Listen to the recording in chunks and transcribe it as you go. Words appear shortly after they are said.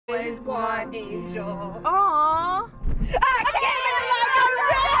Is one angel. Aww. I came in like a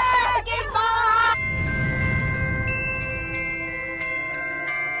wrecking ball.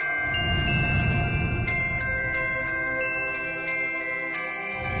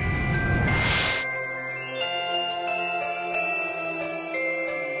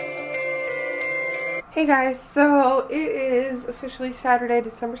 Hey guys, so it is officially Saturday,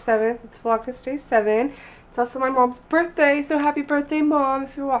 December 7th. It's VLOGMAS Day 7. It's also my mom's birthday, so happy birthday, Mom,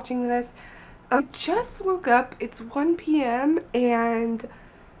 if you're watching this. I just woke up. It's 1 p.m. and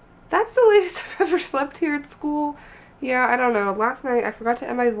that's the latest I've ever slept here at school. Yeah, I don't know. Last night I forgot to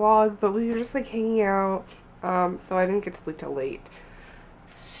end my vlog, but we were just like hanging out, so I didn't get to sleep till late.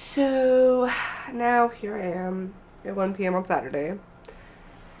 So now here I am at 1 p.m. on Saturday.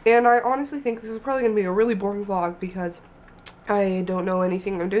 And I honestly think this is probably going to be a really boring vlog because I don't know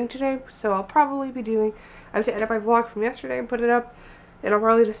anything I'm doing today. So I'll probably be doing, I have to edit my vlog from yesterday and put it up. And I'll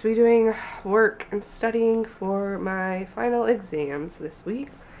probably just be doing work and studying for my final exams this week.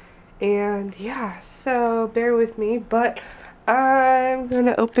 And yeah, so bear with me. But I'm going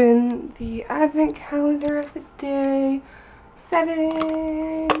to open the advent calendar of the day.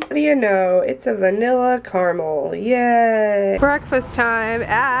 7. What do you know? It's a vanilla caramel. Yay! Breakfast time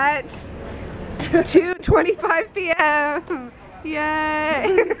at 2:25 p.m.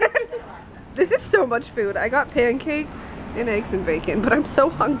 Yay! This is so much food. I got pancakes and eggs and bacon, but I'm so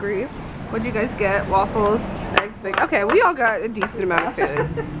hungry. What'd you guys get? Waffles, eggs, bacon. Okay, we all got a decent amount of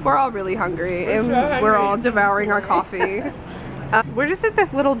food. We're all really hungry, and we're all devouring our coffee. We're just at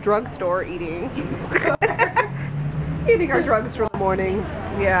this little drugstore eating. Eating our drugs for the morning.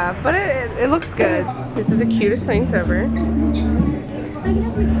 Yeah, but it looks good. This is the cutest things ever.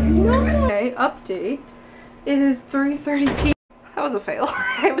 Okay, update. It is 3:30 p.m. That was a fail.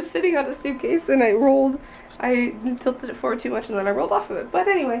 I was sitting on a suitcase and I tilted it forward too much and then I rolled off of it. But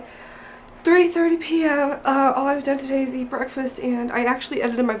anyway, 3:30 p.m. All I've done today is eat breakfast, and I actually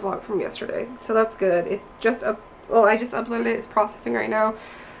edited my vlog from yesterday. So that's good. It's just well, I just uploaded it. It's processing right now.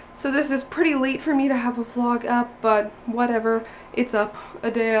 So this is pretty late for me to have a vlog up, but whatever. It's up a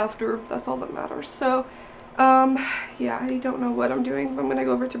day after. That's all that matters. So, yeah, I don't know what I'm doing. I'm gonna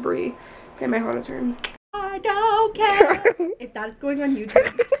go over to Bree in my Hana's room. I don't care if that is going on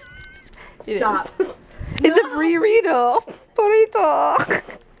YouTube. Stop. It's a burrito. Burrito.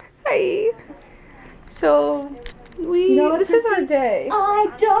 Hi. So, this is our day. I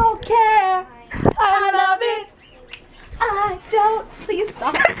don't care. I love it. I don't. Please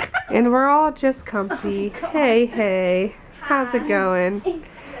stop. And we're all just comfy. Hey, hey. How's it going?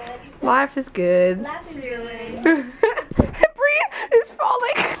 Life is good. Life's good. Bree is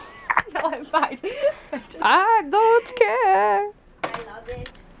falling. No, I'm fine. I don't care. I love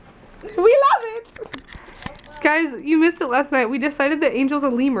it. We love it. Guys, you missed it last night. We decided that Angel's a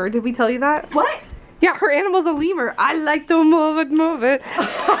lemur. Did we tell you that? What? Yeah, her animal's a lemur. I like to move it, move it.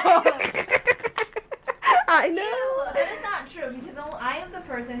 I know. That is not true because I am the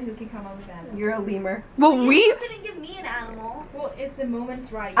person who can come up with animals. You're a lemur. Well, You didn't give me an animal. Well, if the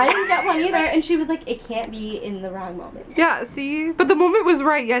moment's right. I didn't get one either, and she was like, it can't be in the wrong moment. Yeah, see? But the moment was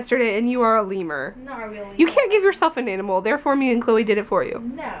right yesterday, and you are a lemur. No, really. You can't give yourself an animal, therefore me and Chloe did it for you.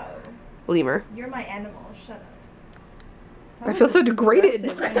 No. Lemur. You're my animal. Shut up. I feel so degraded.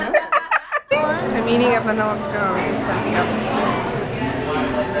 Aggressive, I'm eating a vanilla scone.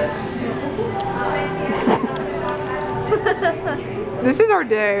 This is our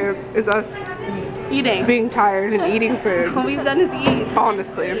day. It's us Eating. being tired and eating food. All we've done is eat.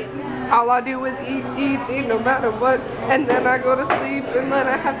 Honestly. All I do is eat, eat no matter what. And then I go to sleep and then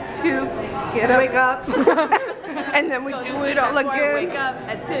I have to get up. Wake up. And then we do it all again. Wake up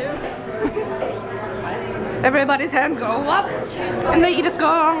at 2. Everybody's hands go up. And then you just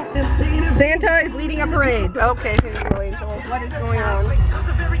go. Santa is leading a parade. Okay, here you go, Angel. What is going on?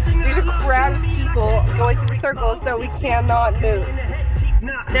 There's a crowd of people going through the circle, so we cannot move.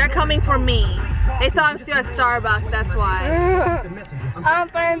 They're coming for me. They thought I'm still at Starbucks, that's why. I'm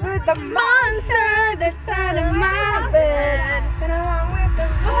friends with the monster that's side of my bed. And along with the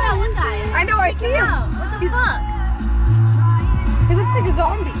Look at that one guy. I know, I see him. What the fuck? He looks like a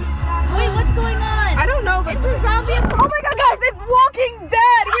zombie. Wait, what's going on? I don't know, but It's a zombie. oh my god, guys, it's Walking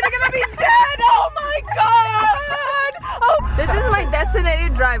Dead! We're gonna be dead! Oh my god! Oh, This is my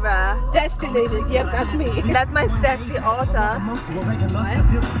designated driver. destinated. Yep, that's me. That's my sexy altar.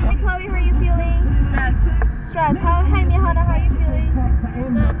 Hey Chloe, how are you feeling? Stressed. Hi Mihana, how are you feeling?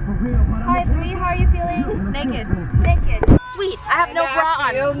 Good. Hi Bree, how are you feeling? Naked. Sweet. I have no bra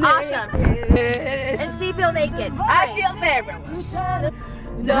on. Awesome. And she feel naked. I feel fabulous.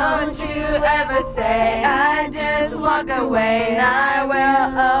 Don't you ever say I just walk away. I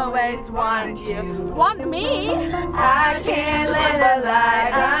will always want you. Want me? I can't live a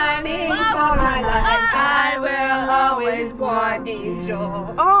lie. I need for my life. I will always want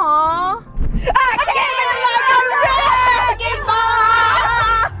Angel. Aww. I came in like a wrecking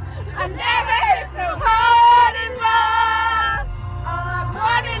ball. I never hit so hard in love. All I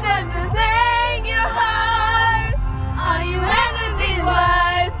wanted was to thank your heart. All you ever did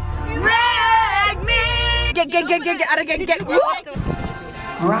was wreck me. Get.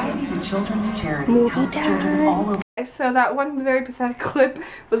 Variety, the children's charity, helps children all over. So that one very pathetic clip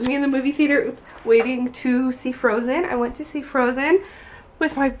was me in the movie theater waiting to see Frozen. I went to see Frozen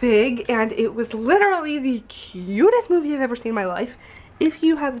with my big, and it was literally the cutest movie I've ever seen in my life. If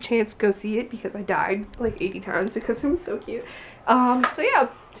you have the chance, go see it, because I died like 80 times because it was so cute. So yeah,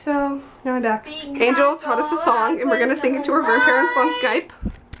 so now I'm back. Angel taught us a song, and we're gonna sing it to her grandparents on Skype.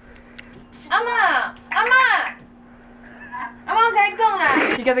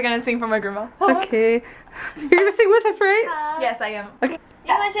 You guys are gonna sing for my grandma. Okay. You're gonna sing with us, right? Yes, I am. Okay.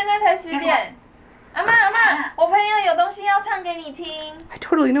 因为现在才10点。阿嬷，我朋友有东西要唱给你听。 I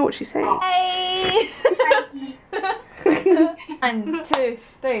totally know what she's saying. Hey. 1, 2,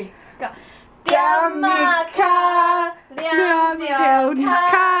 3, go. 掉米卡，掉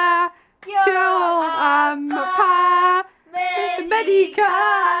卡，就阿姆帕，梅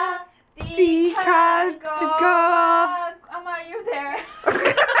卡，迪卡to go. Amma, you're there.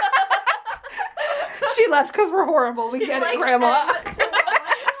 She left because we're horrible. We get it, Grandma.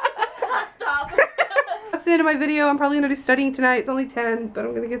 Stop. That's the end of my video. I'm probably going to do studying tonight. It's only 10, but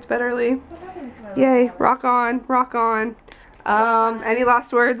I'm going to get to bed early. Yay. Rock on. Rock on. Any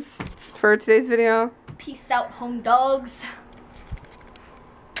last words for today's video? Peace out, home dogs.